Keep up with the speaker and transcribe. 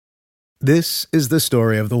This is the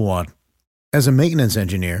story of the one. As a maintenance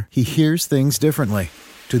engineer, he hears things differently.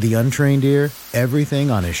 To the untrained ear,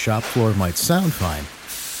 everything on his shop floor might sound fine,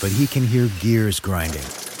 but he can hear gears grinding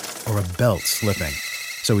or a belt slipping.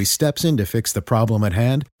 So he steps in to fix the problem at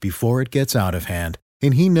hand before it gets out of hand.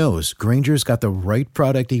 And he knows Grainger's got the right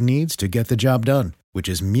product he needs to get the job done, which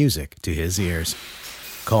is music to his ears.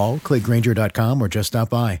 Call, click Grainger.com, or just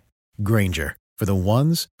stop by. Grainger, for the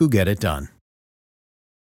ones who get it done.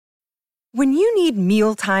 When you need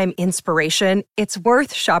mealtime inspiration, it's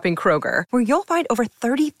worth shopping Kroger, where you'll find over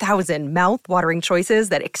 30,000 mouth-watering choices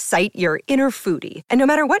that excite your inner foodie. And no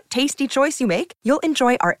matter what tasty choice you make, you'll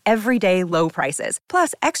enjoy our everyday low prices,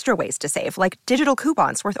 plus extra ways to save, like digital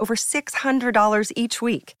coupons worth over $600 each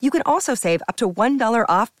week. You can also save up to $1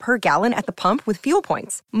 off per gallon at the pump with fuel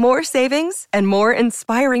points. More savings and more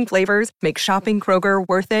inspiring flavors make shopping Kroger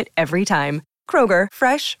worth it every time. Kroger,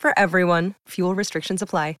 fresh for everyone. Fuel restrictions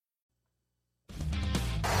apply.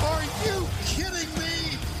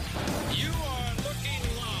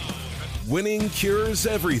 Winning cures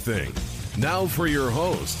everything. Now for your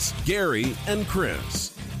hosts, Gary and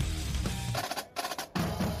Chris.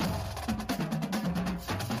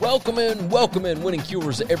 Welcome in. Winning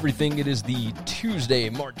cures everything. It is the Tuesday,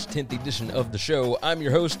 March 10th edition of the show. I'm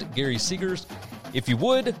your host, Gary Seegers. If you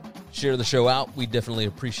would, share the show out. We definitely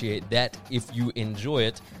appreciate that if you enjoy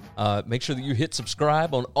it. Make sure that you hit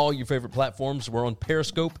subscribe on all your favorite platforms. We're on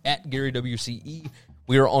Periscope at GaryWCE.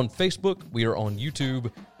 We are on Facebook. We are on YouTube.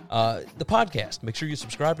 The podcast. Make sure you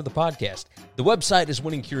subscribe to the podcast. The website is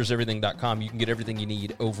winningcureseverything.com. You can get everything you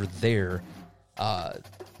need over there.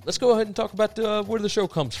 Let's go ahead and talk about where the show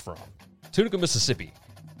comes from. Tunica, Mississippi,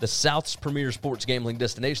 the South's premier sports gambling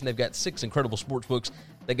destination. They've got 6 incredible sports books.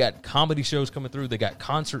 They got comedy shows coming through. They got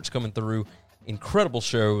concerts coming through. Incredible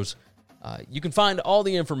shows. You can find all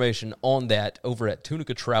the information on that over at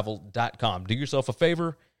tunicatravel.com. Do yourself a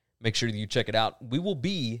favor. Make sure that you check it out. We will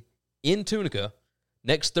be in Tunica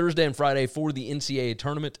next Thursday and Friday for the NCAA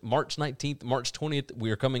tournament, March 19th, March 20th. We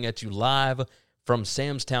are coming at you live from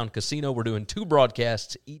Sam's Town Casino. We're doing 2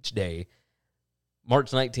 broadcasts each day, March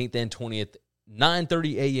 19th and 20th,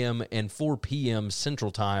 9:30 a.m. and 4 p.m. Central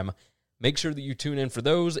Time. Make sure that you tune in for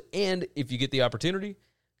those, and if you get the opportunity,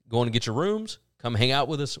 go on and get your rooms. Come hang out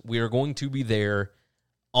with us. We are going to be there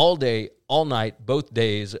all day, all night, both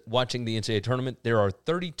days, watching the NCAA tournament. There are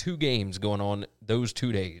 32 games going on those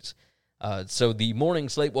 2 days. So the morning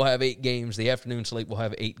slate will have 8 games. The afternoon slate will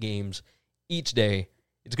have 8 games each day.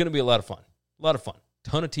 It's going to be a lot of fun. A lot of fun.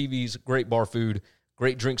 Ton of TVs, great bar food,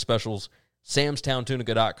 great drink specials.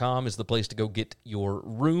 SamstownTunica.com is the place to go get your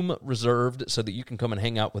room reserved so that you can come and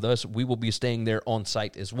hang out with us. We will be staying there on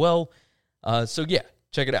site as well. So yeah,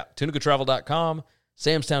 check it out. TunicaTravel.com,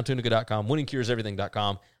 SamstownTunica.com,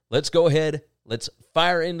 WinningCuresEverything.com. Let's go ahead. Let's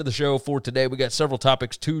fire into the show for today. We got several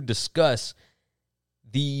topics to discuss.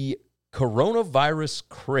 The coronavirus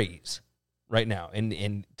craze right now.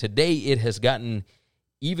 And today it has gotten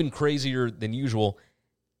even crazier than usual.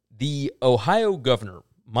 The Ohio governor,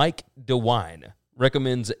 Mike DeWine,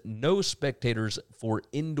 recommends no spectators for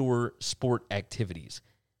indoor sport activities.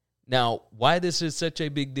 Now, why this is such a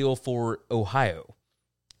big deal for Ohio?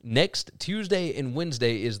 Next Tuesday and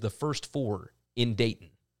Wednesday is the first 4 in Dayton.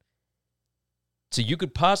 So you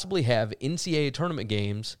could possibly have NCAA tournament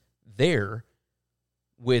games there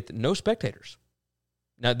with no spectators.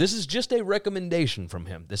 Now, this is just a recommendation from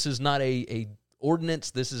him. This is not a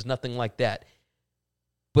ordinance. This is nothing like that.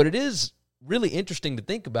 But it is really interesting to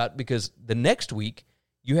think about because the next week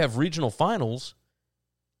you have regional finals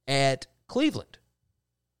at Cleveland.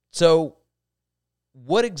 So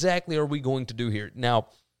what exactly are we going to do here? Now,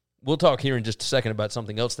 we'll talk here in just a second about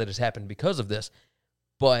something else that has happened because of this,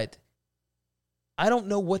 but I don't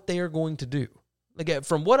know what they are going to do. Like,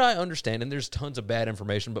 from what I understand, and there's tons of bad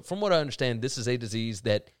information, but from what I understand, this is a disease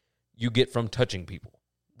that you get from touching people,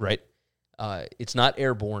 right? It's not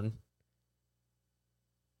airborne.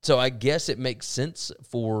 So I guess it makes sense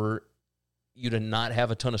for you to not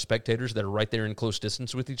have a ton of spectators that are right there in close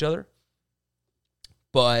distance with each other.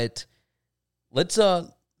 But let's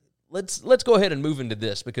go ahead and move into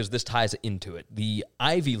this because this ties into it. The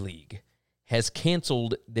Ivy League has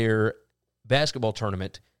canceled their basketball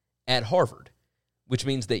tournament at Harvard, which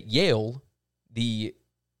means that Yale, the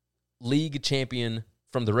league champion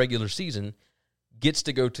from the regular season, gets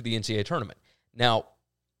to go to the NCAA tournament. Now,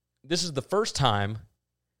 this is the first time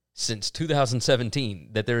since 2017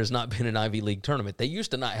 that there has not been an Ivy League tournament. They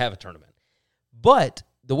used to not have a tournament. But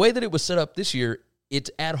the way that it was set up this year,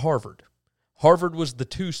 it's at Harvard. Harvard was the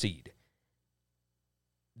 2 seed.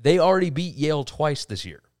 They already beat Yale twice this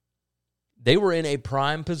year. They were in a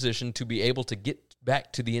prime position to be able to get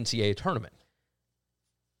back to the NCAA tournament.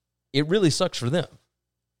 It really sucks for them.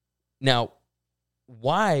 Now,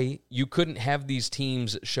 why you couldn't have these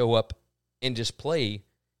teams show up and just play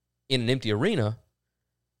in an empty arena,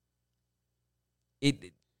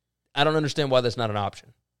 I don't understand why that's not an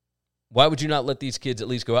option. Why would you not let these kids at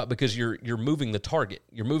least go out? Because you're moving the target.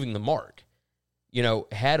 You're moving the mark. You know,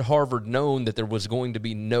 had Harvard known that there was going to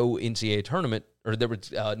be no NCAA tournament, or there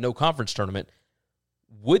was no conference tournament,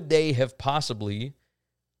 would they have possibly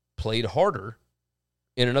played harder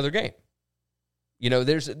in another game? You know,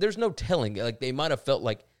 there's no telling. Like, they might have felt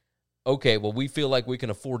like, okay, well, we feel like we can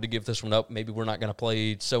afford to give this one up. Maybe we're not going to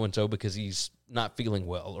play so-and-so because he's not feeling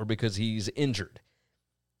well or because he's injured.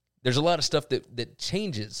 There's a lot of stuff that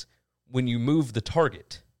changes when you move the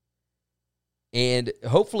target. And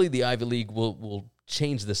hopefully the Ivy League will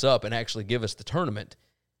change this up and actually give us the tournament.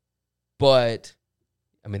 But,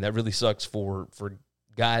 I mean, that really sucks for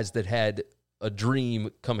guys that had a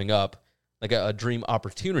dream coming up, like a dream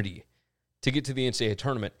opportunity to get to the NCAA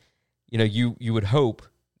tournament. You know, you would hope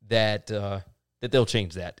that they'll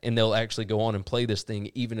change that and they'll actually go on and play this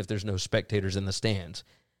thing even if there's no spectators in the stands.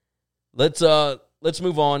 Let's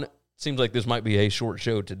move on. Seems like this might be a short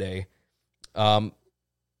show today. The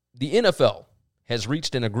NFL has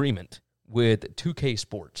reached an agreement with 2K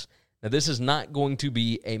Sports. Now, this is not going to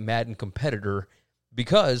be a Madden competitor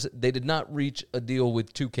because they did not reach a deal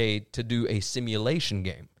with 2K to do a simulation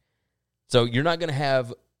game. So you're not going to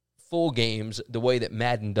have full games the way that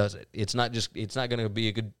Madden does it. It's not going to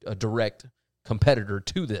be a direct competitor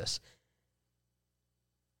to this.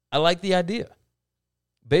 I like the idea.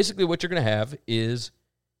 Basically, what you're going to have is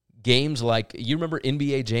games like, you remember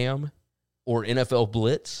NBA Jam or NFL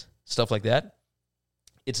Blitz, stuff like that?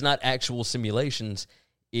 It's not actual simulations.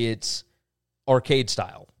 It's arcade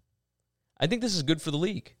style. I think this is good for the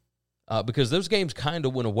league because those games kind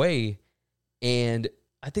of went away, and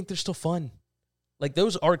I think they're still fun. Like,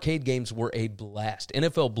 those arcade games were a blast.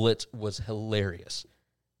 NFL Blitz was hilarious.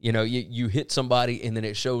 You know, you hit somebody, and then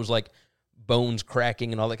it shows, like, bones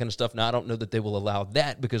cracking and all that kind of stuff. Now, I don't know that they will allow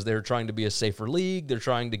that because they're trying to be a safer league. They're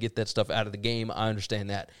trying to get that stuff out of the game. I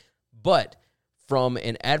understand that. But from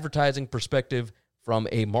an advertising perspective, from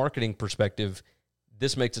a marketing perspective,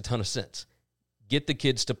 this makes a ton of sense. Get the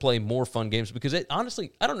kids to play more fun games because,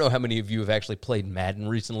 honestly, I don't know how many of you have actually played Madden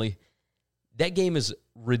recently. That game is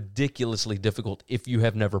ridiculously difficult if you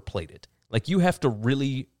have never played it. Like, you have to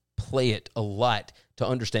really play it a lot to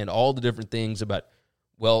understand all the different things about,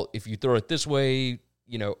 well, if you throw it this way,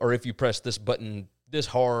 you know, or if you press this button this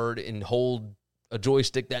hard and hold a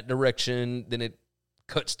joystick that direction, then it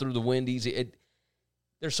cuts through the wind easy.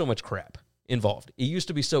 There's so much crap involved. It used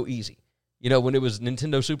to be so easy. You know, when it was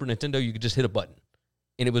Nintendo, Super Nintendo, you could just hit a button.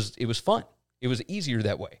 And it was fun. It was easier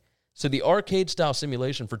that way. So the arcade-style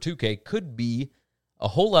simulation for 2K could be a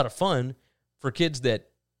whole lot of fun for kids that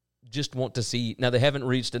just want to see. Now, they haven't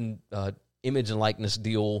reached an image and likeness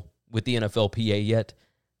deal with the NFLPA yet.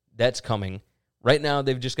 That's coming. Right now,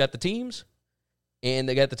 they've just got the teams, and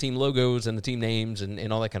they got the team logos and the team names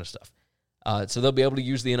and all that kind of stuff. So they'll be able to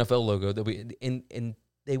use the NFL logo. They'll be and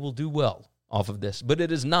they will do well off of this. But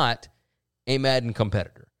it is not a Madden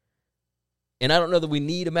competitor. And I don't know that we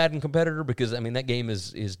need a Madden competitor because, I mean, that game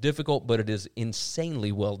is difficult, but it is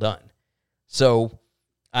insanely well done. So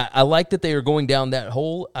I like that they are going down that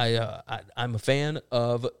hole. I'm a fan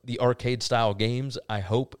of the arcade-style games. I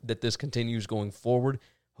hope that this continues going forward.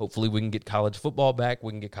 Hopefully we can get college football back.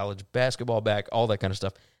 We can get college basketball back, all that kind of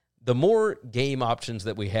stuff. The more game options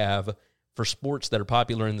that we have for sports that are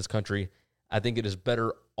popular in this country, I think it is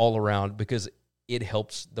better all around because it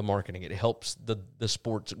helps the marketing. It helps the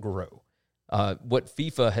sports grow. What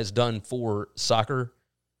FIFA has done for soccer,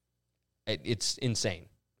 it's insane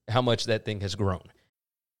how much that thing has grown.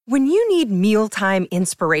 When you need mealtime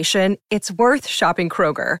inspiration, it's worth shopping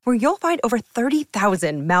Kroger, where you'll find over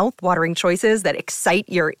 30,000 mouth-watering choices that excite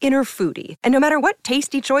your inner foodie. And no matter what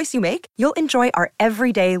tasty choice you make, you'll enjoy our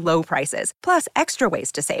everyday low prices, plus extra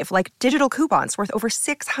ways to save, like digital coupons worth over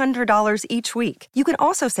 $600 each week. You can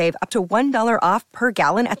also save up to $1 off per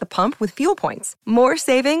gallon at the pump with fuel points. More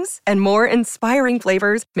savings and more inspiring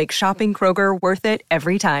flavors make shopping Kroger worth it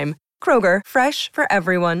every time. Kroger, fresh for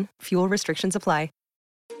everyone. Fuel restrictions apply.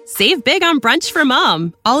 Save big on brunch for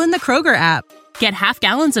mom, all in the Kroger app. Get half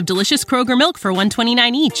gallons of delicious Kroger milk for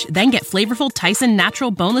 $1.29 each. Then get flavorful Tyson natural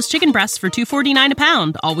boneless chicken breasts for $2.49 a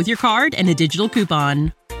pound, all with your card and a digital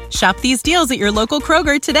coupon. Shop these deals at your local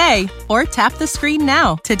Kroger today, or tap the screen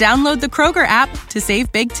now to download the Kroger app to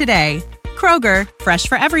save big today. Kroger, fresh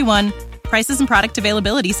for everyone. Prices and product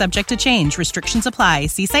availability subject to change. Restrictions apply.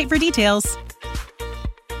 See site for details.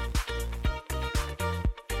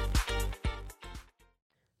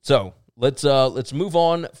 So let's move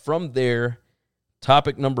on from there.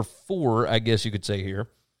 Topic number 4, I guess you could say here.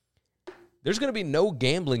 There's going to be no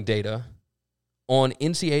gambling data on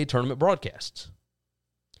NCAA tournament broadcasts.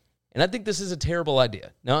 And I think this is a terrible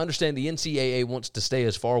idea. Now, I understand the NCAA wants to stay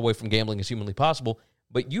as far away from gambling as humanly possible,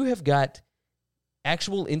 but you have got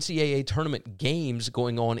actual NCAA tournament games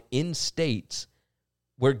going on in states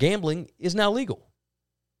where gambling is now legal.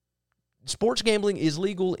 Sports gambling is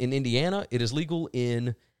legal in Indiana. It is legal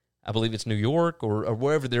in, I believe it's New York or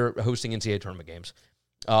wherever they're hosting NCAA tournament games.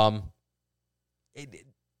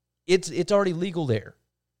 It's already legal there.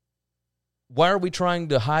 Why are we trying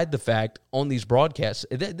to hide the fact on these broadcasts?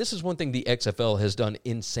 This is one thing the XFL has done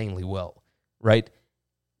insanely well, right?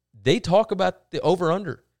 They talk about the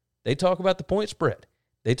over-under. They talk about the point spread.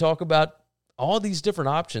 They talk about all these different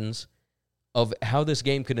options of how this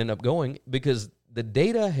game could end up going because the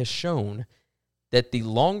data has shown that the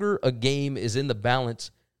longer a game is in the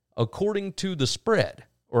balance, according to the spread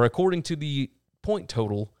or according to the point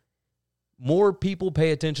total, more people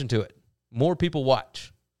pay attention to it. More people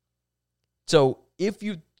watch. So if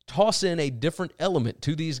you toss in a different element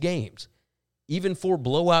to these games, even for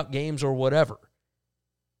blowout games or whatever,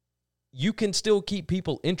 you can still keep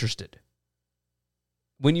people interested.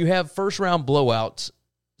 When you have first-round blowouts,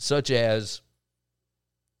 such as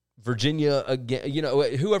Virginia, again,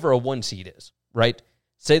 whoever a 1 seed is, right?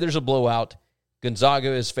 Say there's a blowout,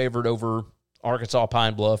 Gonzaga is favored over Arkansas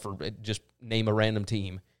Pine Bluff, or just name a random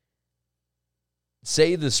team.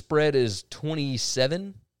 Say the spread is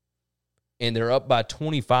 27, and they're up by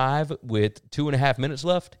 25 with 2.5 minutes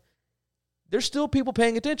left. There's still people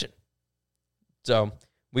paying attention. So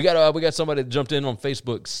we got somebody that jumped in on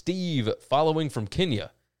Facebook, Steve, following from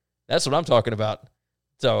Kenya. That's what I'm talking about.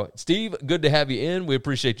 So Steve, good to have you in. We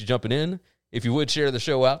appreciate you jumping in. If you would share the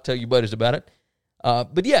show out, tell your buddies about it.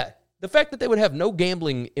 But yeah, the fact that they would have no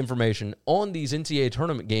gambling information on these NCAA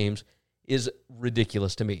tournament games is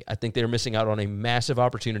ridiculous to me. I think they're missing out on a massive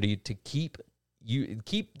opportunity to keep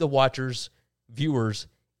the watchers, viewers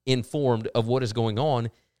informed of what is going on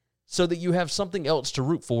so that you have something else to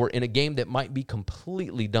root for in a game that might be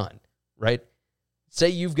completely done, right? Say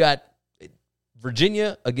you've got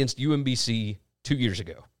Virginia against UMBC 2 years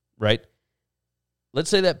ago, right? Let's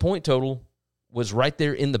say that point total was right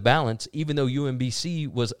there in the balance, even though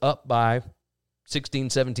UMBC was up by 16,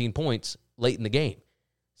 17 points late in the game.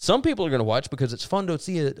 Some people are going to watch because it's fun to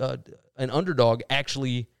see an underdog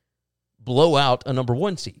actually blow out a number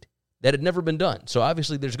 1 seed. That had never been done. So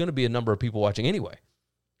obviously there's going to be a number of people watching anyway.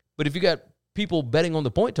 But if you got people betting on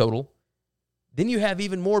the point total, then you have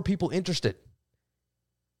even more people interested.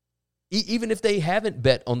 Even if they haven't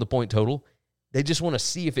bet on the point total, they just want to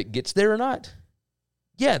see if it gets there or not.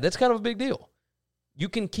 Yeah, that's kind of a big deal. You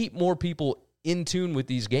can keep more people in tune with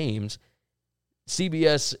these games.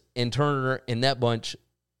 CBS and Turner and that bunch,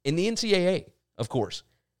 and the NCAA, of course,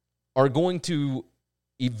 are going to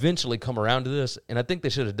eventually come around to this, and I think they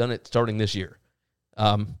should have done it starting this year.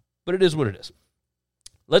 But it is what it is.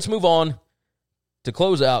 Let's move on to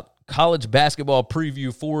close out college basketball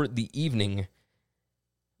preview for the evening.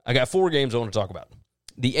 I got 4 games I want to talk about.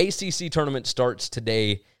 The ACC tournament starts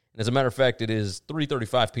today, and as a matter of fact, it is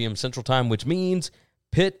 3:35 p.m. Central Time, which means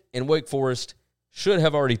Pitt and Wake Forest should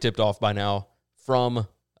have already tipped off by now from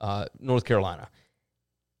North Carolina.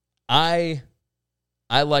 I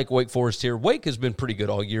like Wake Forest here. Wake has been pretty good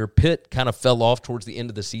all year. Pitt kind of fell off towards the end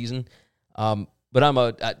of the season, but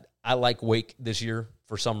I like Wake this year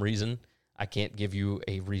for some reason. I can't give you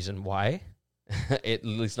a reason why, at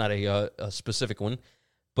least not a specific one.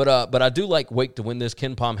 But I do like Wake to win this.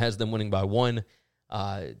 Ken Pom has them winning by 1.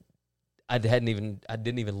 I didn't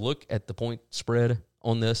even look at the point spread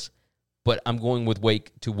on this, but I'm going with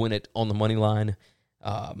Wake to win it on the money line.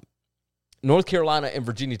 North Carolina and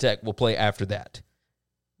Virginia Tech will play after that.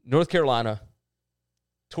 North Carolina,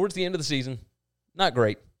 towards the end of the season, not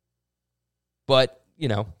great. But,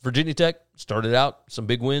 Virginia Tech started out some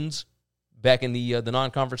big wins back in the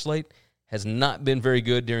non-conference slate. Has not been very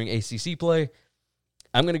good during ACC play.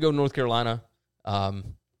 I'm going to go North Carolina. I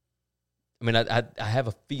have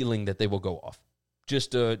a feeling that they will go off.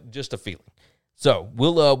 Just a feeling. So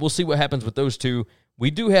we'll see what happens with those two. We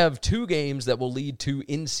do have 2 games that will lead to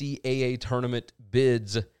NCAA tournament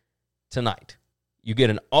bids tonight. You get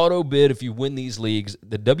an auto bid if you win these leagues.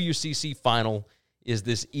 The WCC final is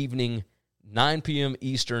this evening, 9 p.m.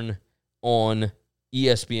 Eastern on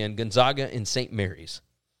ESPN, Gonzaga and St. Mary's.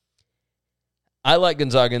 I like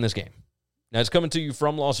Gonzaga in this game. Now, it's coming to you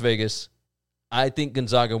from Las Vegas. I think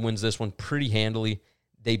Gonzaga wins this one pretty handily.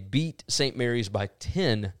 They beat St. Mary's by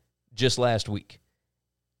 10 just last week.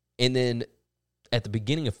 And then at the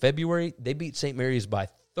beginning of February, they beat St. Mary's by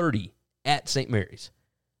 30 at St. Mary's.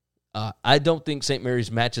 I don't think St.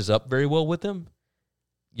 Mary's matches up very well with them.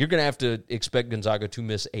 You're going to have to expect Gonzaga to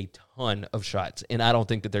miss a ton of shots, and I don't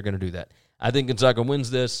think that they're going to do that. I think Gonzaga wins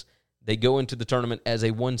this. They go into the tournament as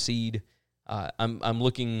a 1 seed. I'm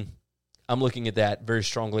looking at that very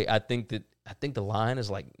strongly. I think the line is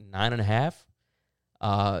like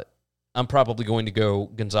 9.5. I'm probably going to go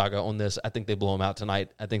Gonzaga on this. I think they blow them out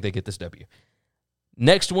tonight. I think they get this W.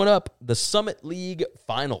 Next one up, the Summit League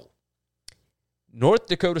Final. North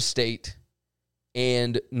Dakota State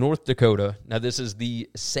and North Dakota. Now, this is the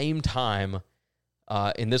same time,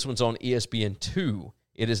 and this one's on ESPN2.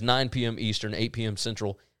 It is 9 p.m. Eastern, 8 p.m.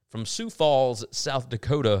 Central, from Sioux Falls, South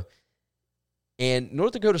Dakota. And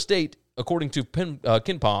North Dakota State, according to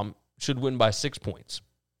KenPom, should win by 6 points.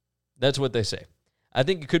 That's what they say. I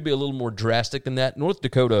think it could be a little more drastic than that. North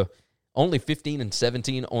Dakota, only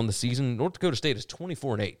 15-17 on the season. North Dakota State is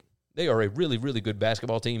 24-8. They are a really, really good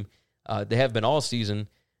basketball team. They have been all season,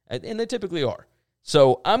 and they typically are.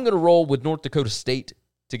 So I'm going to roll with North Dakota State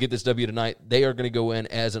to get this W tonight. They are going to go in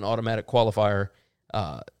as an automatic qualifier.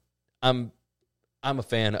 I'm a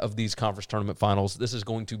fan of these conference tournament finals. This is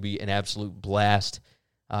going to be an absolute blast.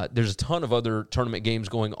 There's a ton of other tournament games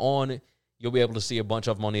going on. You'll be able to see a bunch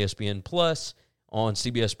of them on ESPN Plus, on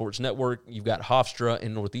CBS Sports Network. You've got Hofstra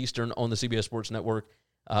and Northeastern on the CBS Sports Network.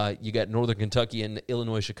 You got Northern Kentucky and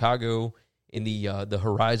Illinois Chicago in the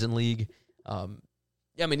Horizon League. I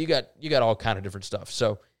mean, you got all kind of different stuff.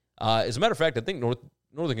 So, as a matter of fact, I think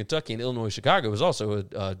Northern Kentucky and Illinois Chicago is also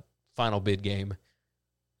a final bid game.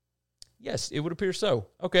 Yes, it would appear so.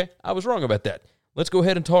 Okay, I was wrong about that. Let's go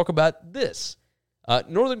ahead and talk about this.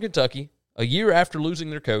 Northern Kentucky, a year after losing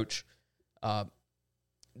their coach,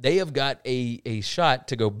 they have got a shot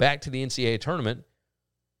to go back to the NCAA tournament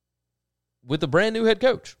with a brand new head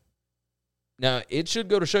coach. Now, it should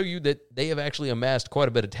go to show you that they have actually amassed quite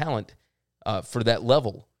a bit of talent for that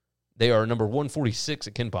level. They are number 146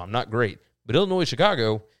 at KenPom. Not great. But Illinois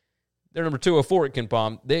Chicago, they're number 204 at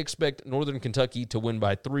KenPom. They expect Northern Kentucky to win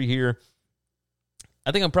by 3 here.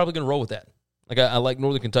 I think I'm probably going to roll with that. Like I like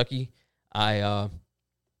Northern Kentucky. I'm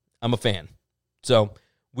a fan. So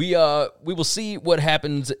we will see what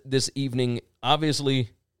happens this evening. Obviously,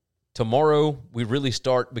 tomorrow we really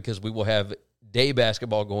start because we will have day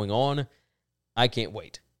basketball going on. I can't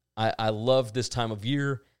wait. I love this time of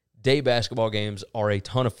year. Day basketball games are a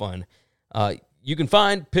ton of fun. You can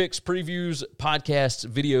find picks, previews, podcasts,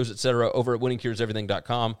 videos, etc. over at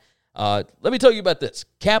winningcureseverything.com. Let me tell you about this,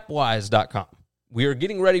 capwise.com. We are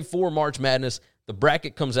getting ready for March Madness. The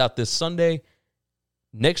bracket comes out this Sunday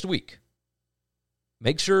next week.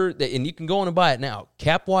 Make sure that, and you can go on and buy it now,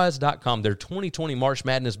 capwise.com, their 2020 March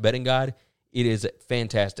Madness betting guide. It is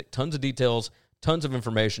fantastic. Tons of details, tons of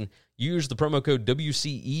information. Use the promo code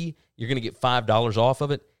WCE. You're going to get $5 off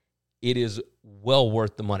of it. It is well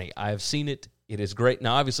worth the money. I have seen it. It is great.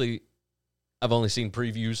 Now, obviously, I've only seen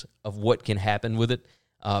previews of what can happen with it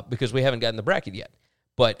because we haven't gotten the bracket yet.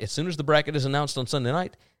 But as soon as the bracket is announced on Sunday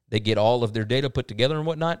night, they get all of their data put together and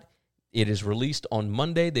whatnot. It is released on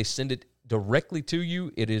Monday. They send it directly to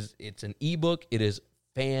you. It's an ebook. It is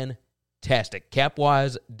fantastic.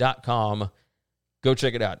 Capwise.com. Go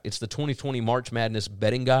check it out. It's the 2020 March Madness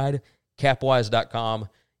betting guide. Capwise.com.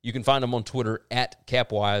 You can find them on Twitter at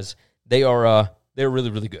Capwise. They're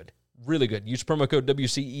really, really good. Really good. Use promo code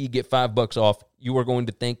WCE, get $5 off. You are going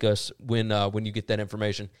to thank us when you get that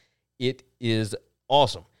information. It is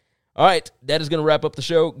awesome. All right, that is going to wrap up the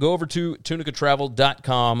show. Go over to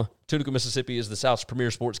tunicatravel.com. Tunica, Mississippi is the South's premier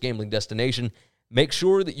sports gambling destination. Make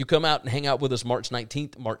sure that you come out and hang out with us March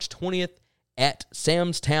 19th, March 20th at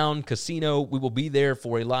Sam's Town Casino. We will be there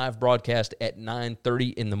for a live broadcast at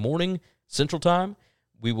 9:30 in the morning Central Time.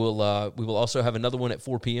 We will also have another one at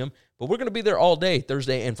 4 p.m., but we're going to be there all day,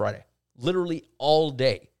 Thursday and Friday. Literally all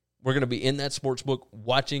day. We're going to be in that sports book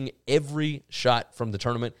watching every shot from the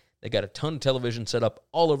tournament. They got a ton of television set up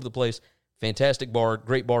all over the place. Fantastic bar,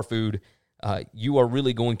 great bar food. You are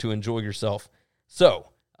really going to enjoy yourself. So,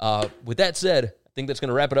 with that said, I think that's going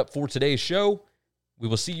to wrap it up for today's show. We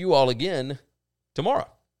will see you all again tomorrow.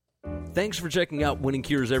 Thanks for checking out Winning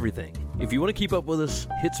Cures Everything. If you want to keep up with us,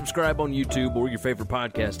 hit subscribe on YouTube or your favorite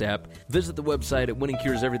podcast app. Visit the website at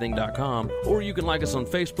winningcureseverything.com, or you can like us on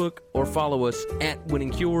Facebook or follow us at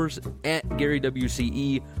Winning Cures, at Gary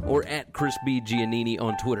WCE, or at Chris B. Giannini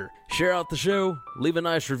on Twitter. Share out the show, leave a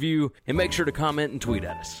nice review, and make sure to comment and tweet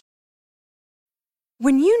at us.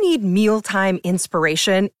 When you need mealtime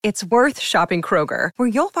inspiration, it's worth shopping Kroger, where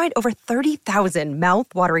you'll find over 30,000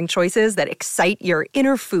 mouth-watering choices that excite your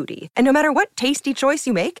inner foodie. And no matter what tasty choice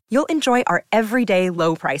you make, you'll enjoy our everyday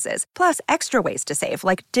low prices, plus extra ways to save,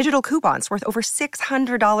 like digital coupons worth over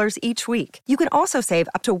 $600 each week. You can also save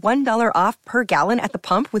up to $1 off per gallon at the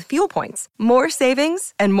pump with fuel points. More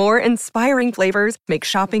savings and more inspiring flavors make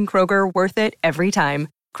shopping Kroger worth it every time.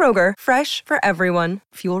 Kroger, fresh for everyone.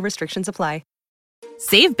 Fuel restrictions apply.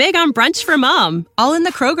 Save big on brunch for mom, all in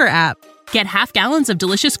the Kroger app. Get half gallons of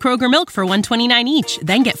delicious Kroger milk for $1.29 each.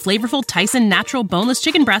 Then get flavorful Tyson natural boneless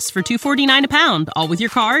chicken breasts for $2.49 a pound, all with your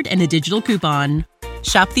card and a digital coupon.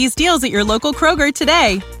 Shop these deals at your local Kroger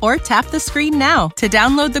today, or tap the screen now to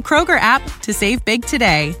download the Kroger app to save big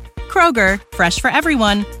today. Kroger, fresh for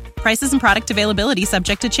everyone. Prices and product availability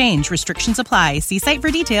subject to change. Restrictions apply. See site for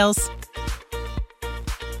details.